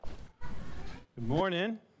Good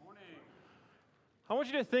morning. I want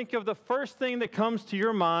you to think of the first thing that comes to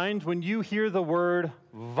your mind when you hear the word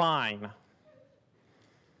vine.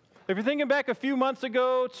 If you're thinking back a few months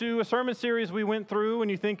ago to a sermon series we went through, and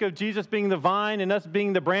you think of Jesus being the vine and us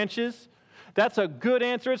being the branches, that's a good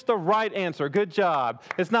answer. It's the right answer. Good job.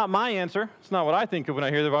 It's not my answer. It's not what I think of when I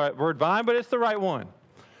hear the word vine, but it's the right one.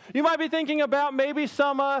 You might be thinking about maybe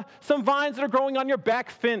some vines that are growing on your back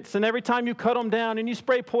fence, and every time you cut them down and you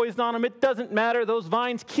spray poison on them, it doesn't matter. Those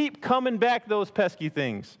vines keep coming back, those pesky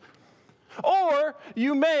things. Or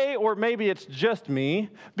you may, or maybe it's just me,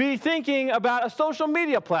 be thinking about a social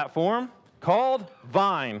media platform called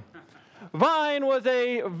Vine. Vine was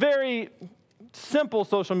a very simple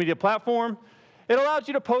social media platform. It allows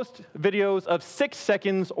you to post videos of 6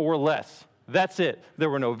 seconds or less. That's it. There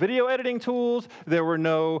were no video editing tools. There were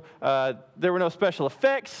no special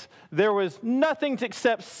effects. There was nothing to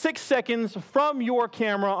accept 6 seconds from your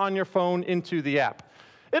camera on your phone into the app.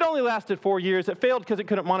 It only lasted 4 years. It failed because it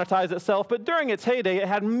couldn't monetize itself, but during its heyday, it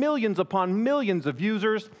had millions upon millions of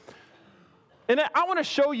users. And I want to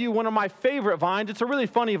show you one of my favorite vines. It's a really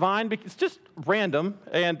funny vine because it's just random,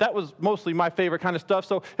 and that was mostly my favorite kind of stuff.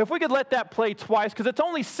 So if we could let that play twice, because it's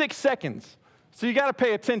only 6 seconds. So you got to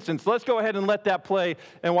pay attention. So let's go ahead and let that play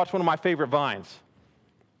and watch one of my favorite vines.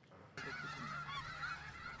 Look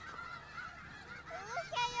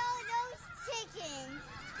at all those chickens.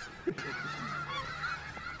 Look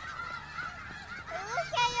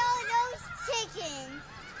at all those chickens.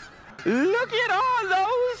 Look at all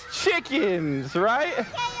those chickens, right? Look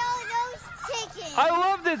at all those chickens. I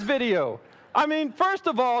love this video. I mean, first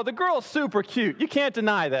of all, the girl's super cute. You can't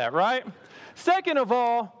deny that, right? Second of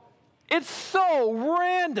all, it's so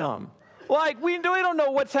random. Like, we don't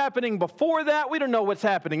know what's happening before that. We don't know what's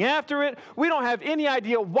happening after it. We don't have any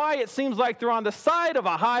idea why it seems like they're on the side of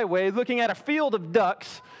a highway looking at a field of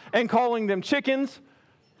ducks and calling them chickens.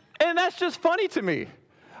 And that's just funny to me.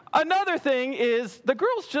 Another thing is the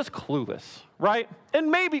girl's just clueless, right?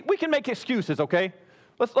 And maybe we can make excuses, okay?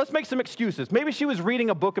 Let's make some excuses. Maybe she was reading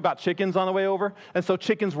a book about chickens on the way over, and so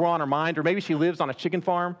chickens were on her mind, or maybe she lives on a chicken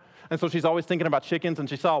farm, and so she's always thinking about chickens, and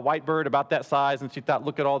she saw a white bird about that size, and she thought,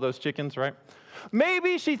 look at all those chickens, right?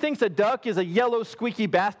 Maybe she thinks a duck is a yellow squeaky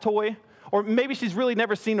bath toy, or maybe she's really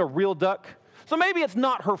never seen a real duck. So maybe it's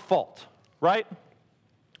not her fault, right?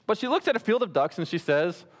 But she looks at a field of ducks, and she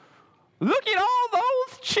says, look at all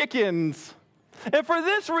those chickens. And for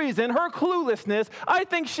this reason, her cluelessness, I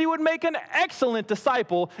think she would make an excellent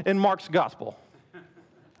disciple in Mark's gospel.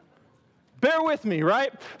 Bear with me,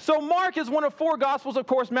 right? So Mark is one of 4 gospels, of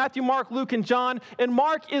course, Matthew, Mark, Luke, and John. And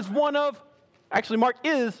Mark is Mark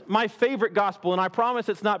is my favorite gospel. And I promise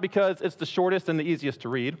it's not because it's the shortest and the easiest to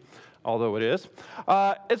read, although it is.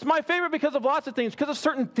 It's my favorite because of lots of things, because of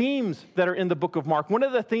certain themes that are in the book of Mark. One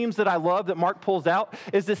of the themes that I love that Mark pulls out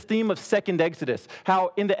is this theme of second Exodus.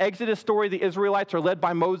 How in the Exodus story, the Israelites are led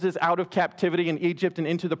by Moses out of captivity in Egypt and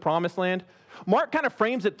into the promised land. Mark kind of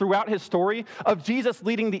frames it throughout his story of Jesus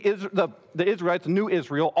leading the Israelites, new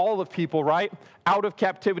Israel, all of people, right, out of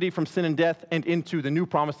captivity from sin and death and into the new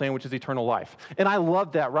promised land, which is eternal life. And I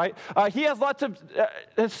love that, right? He has lots of,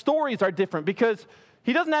 his stories are different because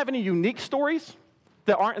he doesn't have any unique stories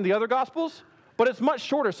that aren't in the other Gospels, but it's much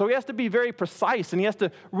shorter, so he has to be very precise, and he has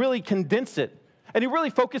to really condense it. And he really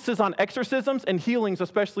focuses on exorcisms and healings,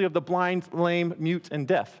 especially of the blind, lame, mute, and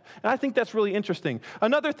deaf. And I think that's really interesting.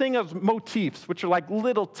 Another thing of motifs, which are like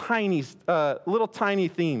little tiny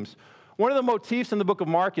themes. One of the motifs in the book of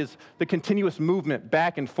Mark is the continuous movement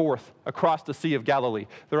back and forth across the Sea of Galilee.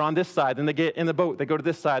 They're on this side, then they get in the boat, they go to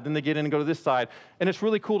this side, then they get in and go to this side. And it's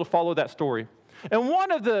really cool to follow that story. And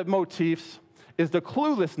one of the motifs is the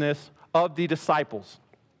cluelessness of the disciples.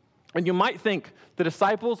 And you might think the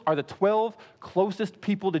disciples are the 12 closest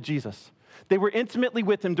people to Jesus. They were intimately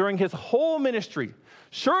with him during his whole ministry.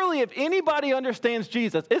 Surely if anybody understands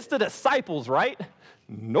Jesus, it's the disciples, right?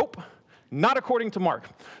 Nope, not according to Mark.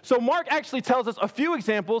 So Mark actually tells us a few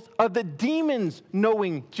examples of the demons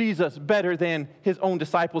knowing Jesus better than his own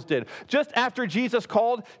disciples did. Just after Jesus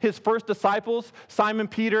called his first disciples, Simon,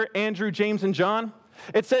 Peter, Andrew, James, and John,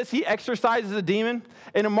 it says he exorcises a demon.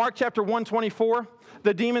 And in Mark chapter 1:24,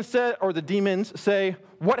 the demons say,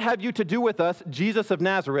 what have you to do with us, Jesus of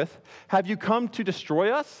Nazareth? Have you come to destroy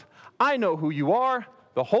us? I know who you are,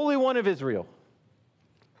 the Holy One of Israel.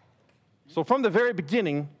 So from the very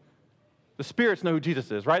beginning, the spirits know who Jesus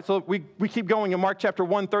is, right? So we keep going in Mark chapter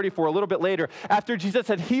 1:34, a little bit later. After Jesus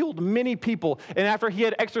had healed many people, and after he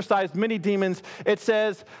had exorcised many demons, it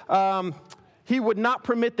says he would not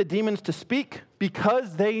permit the demons to speak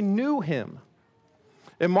because they knew him.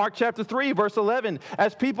 In Mark chapter 3, verse 11,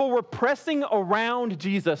 as people were pressing around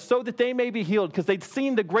Jesus so that they may be healed because they'd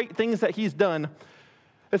seen the great things that he's done,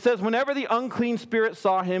 it says, whenever the unclean spirit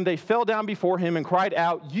saw him, they fell down before him and cried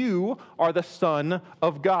out, "You are the Son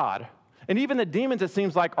of God." And even the demons, it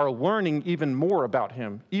seems like, are learning even more about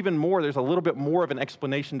him. Even more, there's a little bit more of an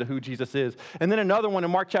explanation to who Jesus is. And then another one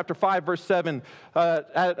in Mark chapter 5, verse 7,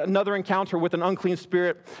 another encounter with an unclean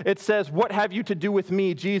spirit. It says, "What have you to do with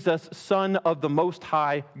me, Jesus, Son of the Most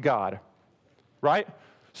High God?" Right?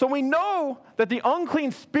 So we know that the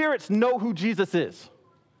unclean spirits know who Jesus is.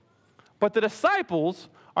 But the disciples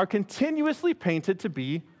are continuously painted to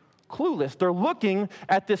be clueless. They're looking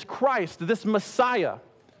at this Christ, this Messiah,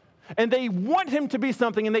 and they want him to be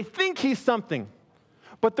something, and they think he's something.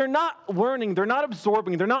 But they're not learning, they're not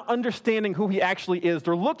absorbing, they're not understanding who he actually is.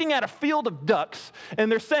 They're looking at a field of ducks, and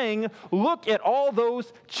they're saying, "Look at all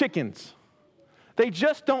those chickens." They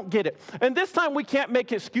just don't get it. And this time we can't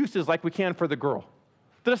make excuses like we can for the girl.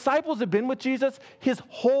 The disciples have been with Jesus his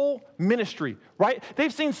whole ministry, right?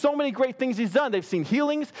 They've seen so many great things he's done. They've seen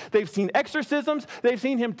healings. They've seen exorcisms. They've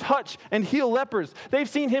seen him touch and heal lepers. They've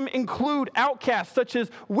seen him include outcasts such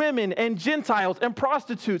as women and Gentiles and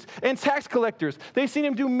prostitutes and tax collectors. They've seen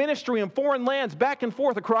him do ministry in foreign lands back and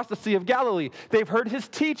forth across the Sea of Galilee. They've heard his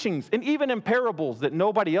teachings, and even in parables that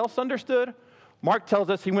nobody else understood, Mark tells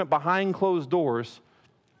us he went behind closed doors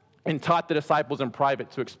and taught the disciples in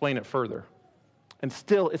private to explain it further. And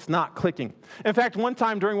still, it's not clicking. In fact, one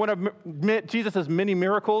time during one of Jesus' many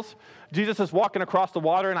miracles, Jesus is walking across the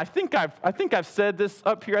water, and I think I've said this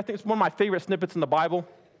up here. I think it's one of my favorite snippets in the Bible.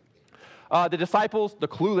 The disciples, the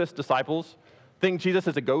clueless disciples, think Jesus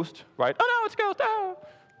is a ghost, right? "Oh no, it's a ghost, oh!"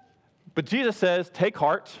 But Jesus says, "Take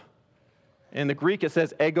heart." In the Greek, it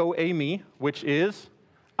says ego eimi, which is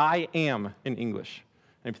 "I am" in English.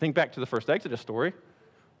 And if you think back to the first Exodus story,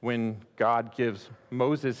 when God gives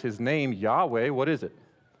Moses his name, Yahweh, what is it?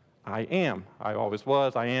 I am. I always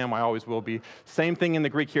was, I am, I always will be. Same thing in the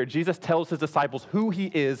Greek here. Jesus tells his disciples who he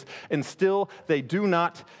is, and still they do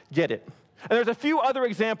not get it. And there's a few other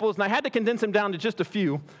examples, and I had to condense them down to just a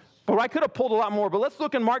few, but I could have pulled a lot more. But let's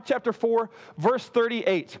look in Mark chapter 4, verse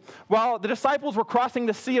 38. While the disciples were crossing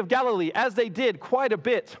the Sea of Galilee, as they did quite a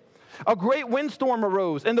bit, a great windstorm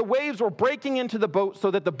arose, and the waves were breaking into the boat so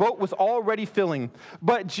that the boat was already filling.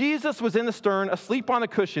 But Jesus was in the stern, asleep on a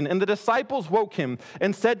cushion, and the disciples woke him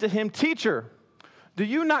and said to him, "Teacher, do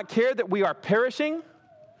you not care that we are perishing?"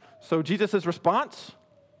 So Jesus' response,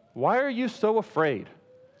 "Why are you so afraid?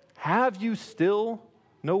 Have you still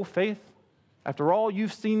no faith? After all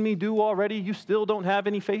you've seen me do already, you still don't have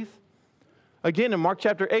any faith?" Again, in Mark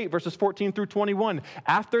chapter 8, verses 14 through 21,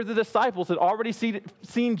 after the disciples had already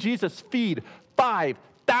seen Jesus feed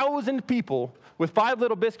 5,000 people with 5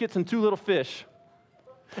 little biscuits and 2 little fish,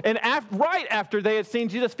 and right after they had seen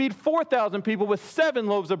Jesus feed 4,000 people with 7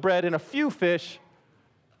 loaves of bread and a few fish,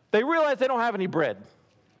 they realized they don't have any bread.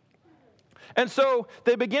 And so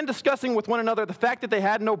they began discussing with one another the fact that they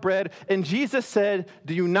had no bread, and Jesus said,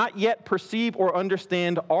 "Do you not yet perceive or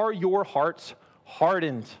understand? Are your hearts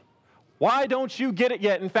hardened? Why don't you get it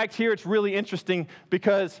yet?" In fact, here it's really interesting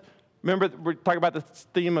because, remember, we're talking about the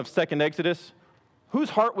theme of second Exodus.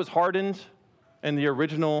 Whose heart was hardened in the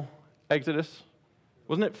original Exodus?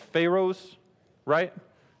 Wasn't it Pharaoh's, right?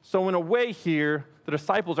 So in a way here, the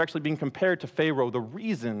disciples are actually being compared to Pharaoh, the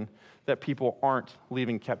reason that people aren't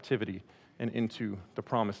leaving captivity and into the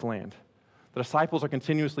promised land. The disciples are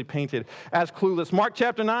continuously painted as clueless. Mark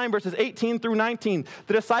chapter 9, verses 18 through 19.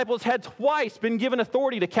 The disciples had twice been given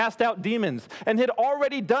authority to cast out demons and had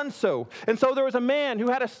already done so. And so there was a man who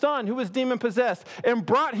had a son who was demon-possessed and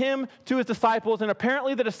brought him to his disciples, and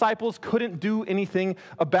apparently the disciples couldn't do anything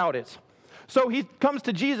about it. So he comes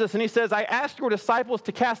to Jesus and he says, "I asked your disciples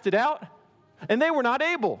to cast it out, and they were not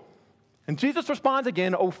able." And Jesus responds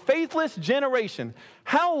again, "O faithless generation,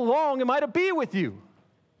 how long am I to be with you?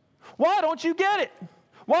 Why don't you get it?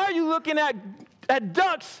 Why are you looking at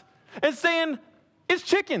ducks and saying it's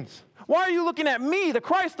chickens? Why are you looking at me, the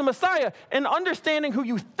Christ, the Messiah, and understanding who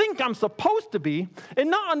you think I'm supposed to be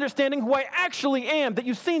and not understanding who I actually am, that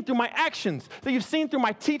you've seen through my actions, that you've seen through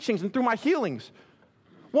my teachings and through my healings?"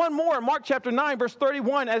 One more, in Mark chapter 9, verse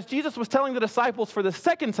 31, as Jesus was telling the disciples for the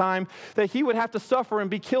second time that he would have to suffer and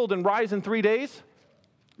be killed and rise in 3 days,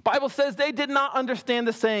 the Bible says they did not understand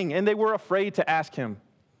the saying, and they were afraid to ask him.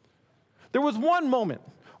 There was one moment,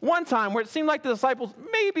 one time where it seemed like the disciples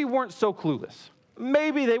maybe weren't so clueless.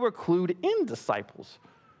 Maybe they were clued in disciples.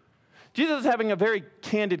 Jesus is having a very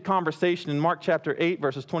candid conversation in Mark chapter 8,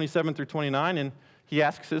 verses 27 through 29, and he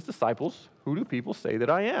asks his disciples, "Who do people say that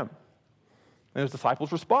I am?" And his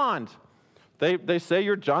disciples respond. They say,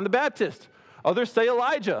 "You're John the Baptist. Others say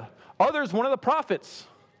Elijah. Others, one of the prophets.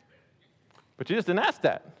 But Jesus didn't ask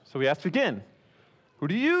that. So he asked again, who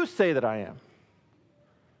do you say that I am?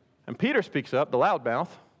 And Peter speaks up, the loudmouth,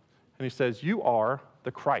 and he says, you are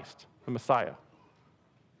the Christ, the Messiah.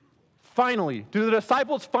 Finally, do the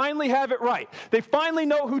disciples finally have it right? They finally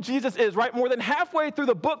know who Jesus is, right? More than halfway through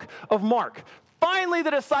the book of Mark. Finally,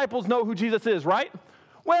 the disciples know who Jesus is, right?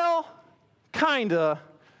 Well, kinda.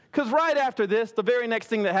 Because right after this, the very next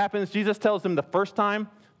thing that happens, Jesus tells them the first time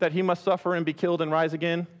that he must suffer and be killed and rise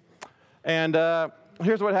again. And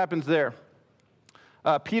here's what happens there.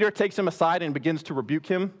 Peter takes him aside and begins to rebuke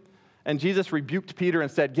him. And Jesus rebuked Peter and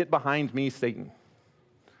said, get behind me, Satan.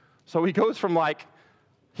 So he goes from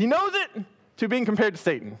he knows it, to being compared to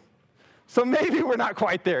Satan. So maybe we're not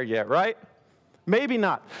quite there yet, right? Maybe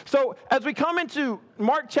not. So as we come into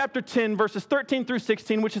Mark chapter 10, verses 13 through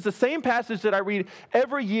 16, which is the same passage that I read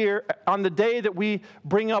every year on the day that we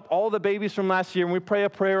bring up all the babies from last year, and we pray a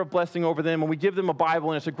prayer of blessing over them, and we give them a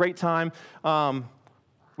Bible, and it's a great time.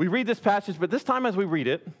 We read this passage, but this time as we read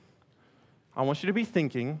it, I want you to be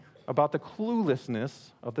thinking about the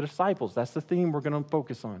cluelessness of the disciples. That's the theme we're going to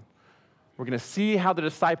focus on. We're going to see how the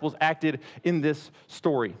disciples acted in this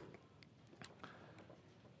story.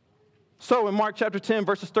 So in Mark chapter 10,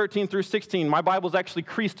 verses 13 through 16, my Bible's actually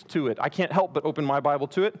creased to it. I can't help but open my Bible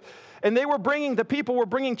to it. And the people were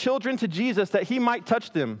bringing children to Jesus that he might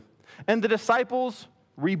touch them. And the disciples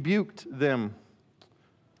rebuked them.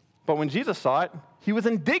 But when Jesus saw it, he was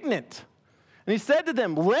indignant. And he said to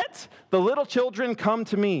them, let the little children come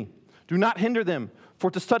to me. Do not hinder them, for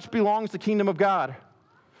to such belongs the kingdom of God.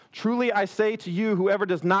 Truly I say to you, whoever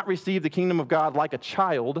does not receive the kingdom of God like a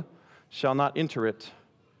child shall not enter it.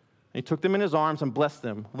 And he took them in his arms and blessed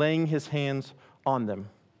them, laying his hands on them.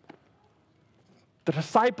 The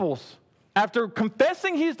disciples, after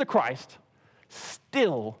confessing he's the Christ,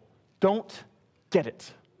 still don't get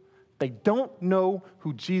it. They don't know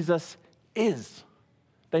who Jesus is.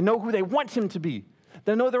 They know who they want him to be.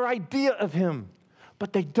 They know their idea of him.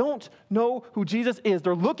 But they don't know who Jesus is.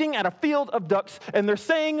 They're looking at a field of ducks, and they're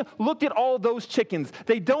saying, look at all those chickens.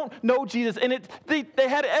 They don't know Jesus, and they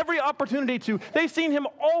had every opportunity to. They've seen him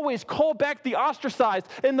always call back the ostracized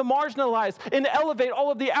and the marginalized and elevate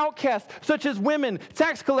all of the outcasts, such as women,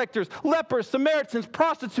 tax collectors, lepers, Samaritans,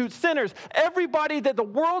 prostitutes, sinners, everybody that the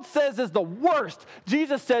world says is the worst.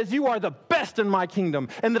 Jesus says, you are the best in my kingdom.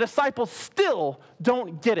 And the disciples still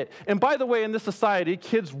don't get it. And by the way, in this society,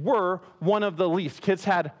 kids were one of the least. Kids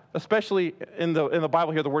had, especially in the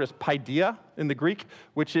Bible here, the word is paideia in the Greek,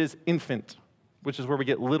 which is infant, which is where we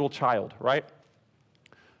get little child, right?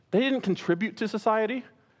 They didn't contribute to society,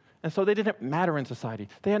 and so they didn't matter in society.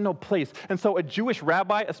 They had no place. And so a Jewish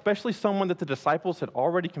rabbi, especially someone that the disciples had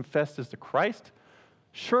already confessed as the Christ,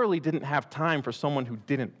 surely didn't have time for someone who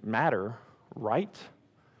didn't matter, right?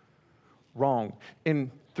 Wrong. And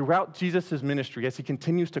throughout Jesus' ministry, as he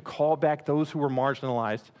continues to call back those who were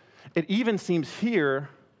marginalized, it even seems here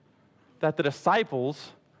that the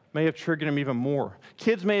disciples may have triggered him even more.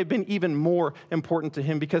 Kids may have been even more important to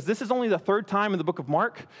him, because this is only the third time in the book of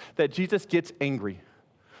Mark that Jesus gets angry.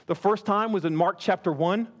 The first time was in Mark chapter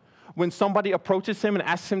 1, when somebody approaches him and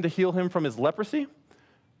asks him to heal him from his leprosy.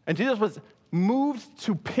 And Jesus was moved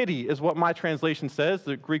to pity, is what my translation says.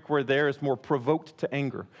 The Greek word there is more provoked to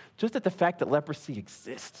anger, just at the fact that leprosy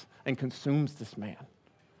exists and consumes this man.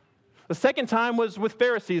 The second time was with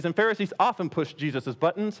Pharisees, and Pharisees often pushed Jesus'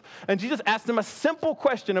 buttons. And Jesus asked them a simple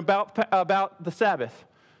question about the Sabbath,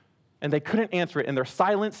 and they couldn't answer it, and their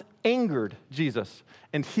silence angered Jesus.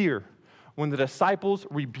 And here, when the disciples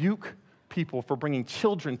rebuke people for bringing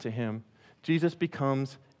children to him, Jesus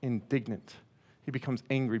becomes indignant. He becomes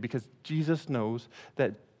angry, because Jesus knows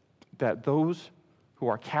that those who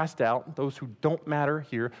are cast out, those who don't matter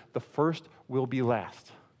here, the first will be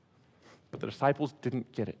last. But the disciples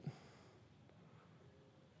didn't get it.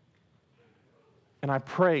 And I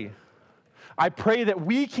pray that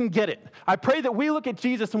we can get it. I pray that we look at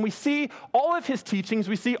Jesus and we see all of his teachings,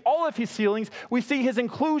 we see all of his healings, we see his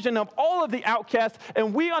inclusion of all of the outcasts,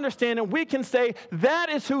 and we understand and we can say,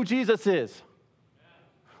 that is who Jesus is.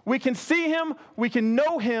 We can see him, we can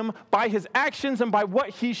know him by his actions and by what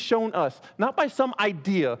he's shown us, not by some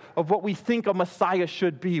idea of what we think a Messiah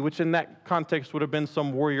should be, which in that context would have been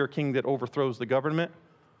some warrior king that overthrows the government.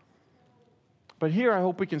 But here I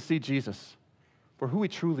hope we can see Jesus for who he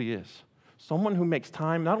truly is. Someone who makes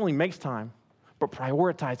time, not only makes time, but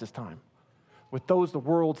prioritizes time with those the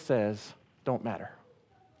world says don't matter.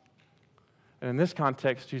 And in this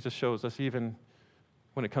context, Jesus shows us even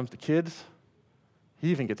when it comes to kids,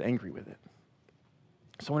 he even gets angry with it.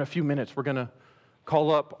 So in a few minutes, we're going to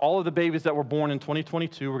call up all of the babies that were born in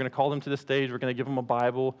 2022. We're going to call them to the stage. We're going to give them a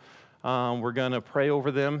Bible. We're going to pray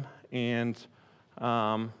over them. And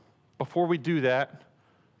before we do that,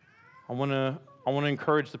 I want to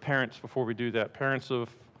encourage the parents before we do that. Parents of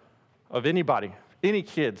anybody, any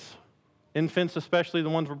kids, infants especially, the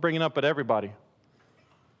ones we're bringing up, but everybody.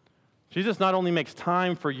 Jesus not only makes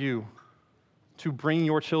time for you to bring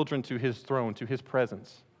your children to his throne, to his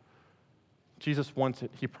presence. Jesus wants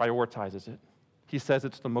it. He prioritizes it. He says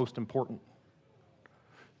it's the most important.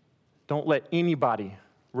 Don't let anybody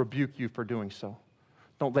rebuke you for doing so.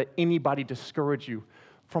 Don't let anybody discourage you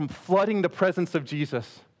from flooding the presence of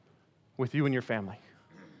Jesus with you and your family.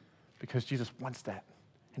 Because Jesus wants that,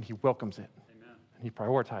 and he welcomes it, Amen. And he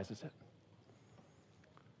prioritizes it.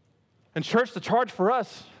 And church, the charge for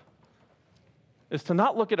us is to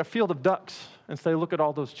not look at a field of ducks and say, look at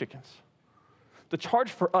all those chickens. The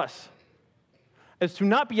charge for us is to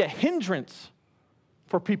not be a hindrance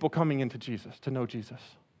for people coming into Jesus, to know Jesus,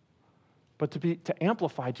 but to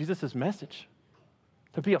amplify Jesus' message,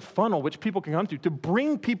 to be a funnel which people can come to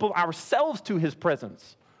bring people ourselves to his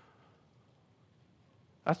presence.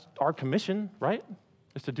 That's our commission, right?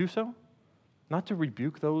 Is to do so, not to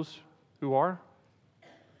rebuke those who are.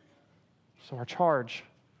 So our charge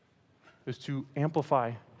is to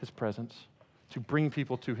amplify his presence, to bring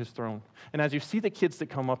people to his throne. And as you see the kids that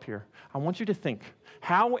come up here, I want you to think,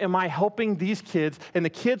 how am I helping these kids and the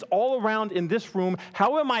kids all around in this room,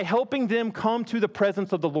 how am I helping them come to the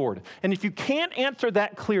presence of the Lord? And if you can't answer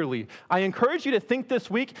that clearly, I encourage you to think this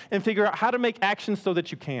week and figure out how to make actions so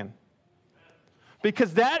that you can.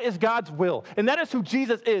 Because that is God's will, and that is who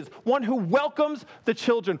Jesus is, one who welcomes the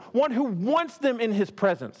children, one who wants them in his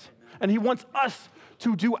presence, and he wants us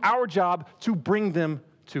to do our job to bring them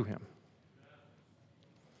to him.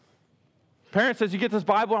 Parents, as you get this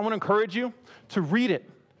Bible, I want to encourage you to read it,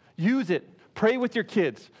 use it, pray with your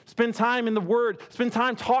kids, spend time in the Word, spend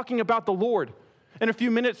time talking about the Lord. In a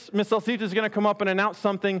few minutes, Miss Elsita is going to come up and announce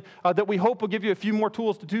something that we hope will give you a few more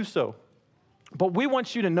tools to do so. But we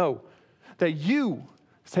want you to know that you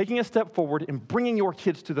taking a step forward and bringing your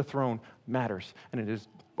kids to the throne matters, and it is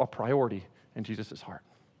a priority in Jesus' heart.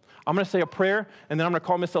 I'm going to say a prayer, and then I'm going to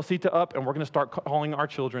call Miss Elsita up, and we're going to start calling our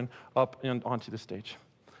children up and onto the stage.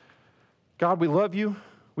 God, we love you.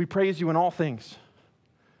 We praise you in all things.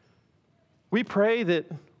 We pray that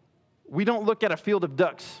we don't look at a field of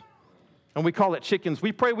ducks, and we call it chickens.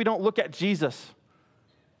 We pray we don't look at Jesus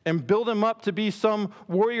and build him up to be some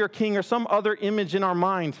warrior king or some other image in our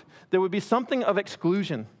mind that would be something of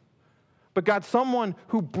exclusion. But God, someone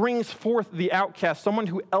who brings forth the outcast, someone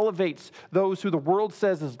who elevates those who the world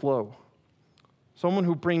says is low, someone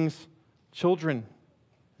who brings children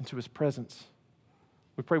into his presence.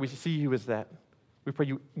 We pray we see you as that. We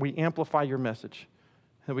pray we amplify your message,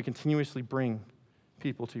 and we continuously bring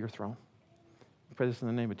people to your throne. We pray this in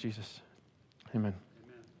the name of Jesus. Amen.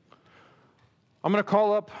 I'm going to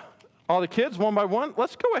call up all the kids one by one.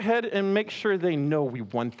 Let's go ahead and make sure they know we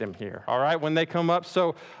want them here, all right, when they come up.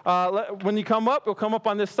 So when you come up, you'll come up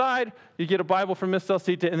on this side. You get a Bible from Miss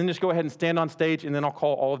Elsita, and then just go ahead and stand on stage, and then I'll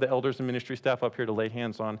call all of the elders and ministry staff up here to lay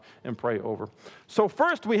hands on and pray over. So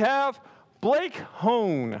first we have Blake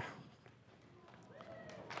Hone.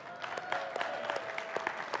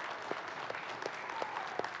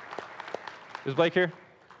 Is Blake here?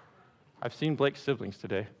 I've seen Blake's siblings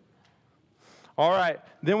today. All right,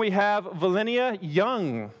 then we have Valenia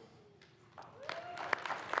Young.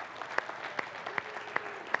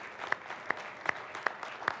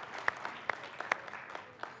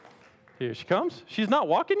 Here she comes. She's not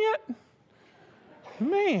walking yet?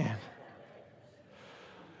 Man.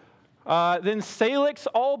 Then Salix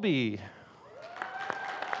Albee.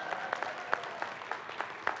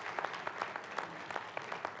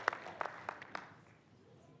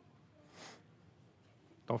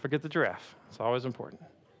 Don't forget the giraffe. It's always important.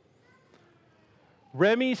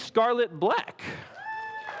 Remy Scarlett Black.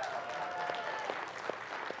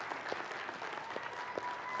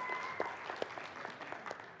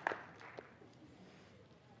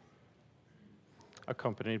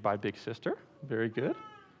 Accompanied by Big Sister. Very good.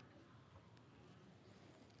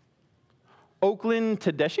 Oakland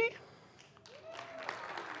Tedeschi.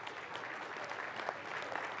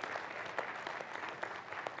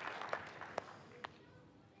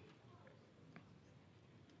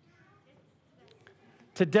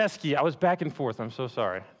 Tedeschi. I was back and forth. I'm so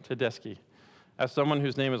sorry. Tedeschi. As someone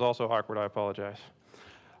whose name is also awkward, I apologize.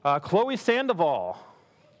 Chloe Sandoval.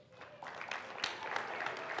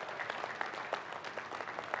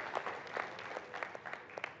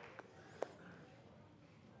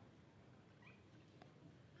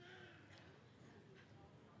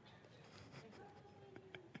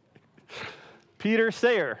 Peter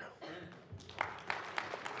Sayer.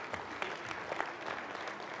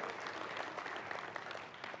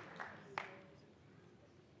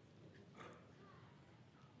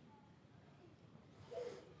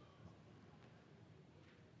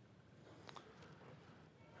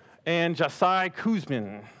 And Josiah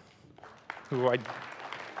Kuzmin, who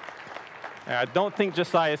I don't think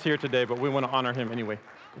Josiah is here today, but we want to honor him anyway.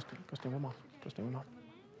 Go stand with Mom.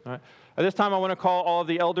 All right. At this time, I want to call all of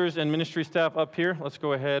the elders and ministry staff up here. Let's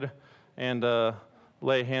go ahead and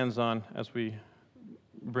lay hands on as we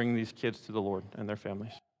bring these kids to the Lord and their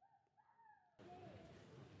families.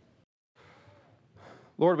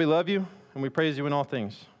 Lord, we love you and we praise you in all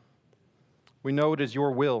things. We know it is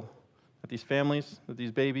your will that these families, that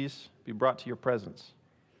these babies be brought to your presence.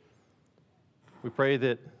 We pray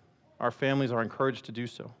that our families are encouraged to do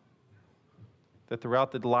so, that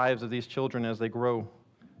throughout the lives of these children as they grow,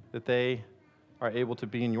 that they are able to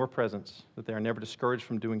be in your presence, that they are never discouraged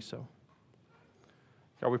from doing so.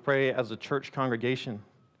 God, we pray as a church congregation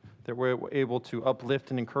that we're able to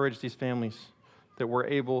uplift and encourage these families, that we're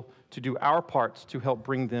able to do our parts to help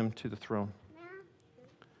bring them to the throne.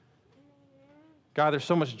 God, there's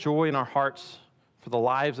so much joy in our hearts for the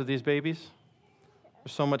lives of these babies.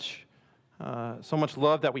 There's so much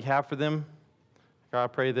love that we have for them. God, I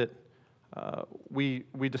pray that we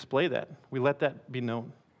display that. We let that be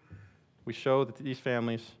known. We show that these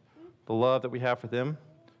families the love that we have for them,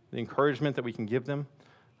 the encouragement that we can give them.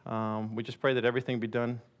 We just pray that everything be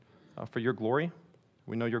done for your glory.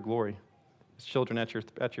 We know your glory. As children at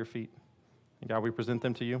your feet. And God, we present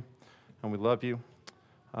them to you, and we love you.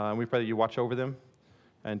 And we pray that you watch over them,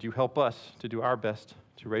 and you help us to do our best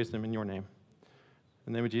to raise them in your name.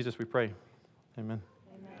 In the name of Jesus, we pray. Amen.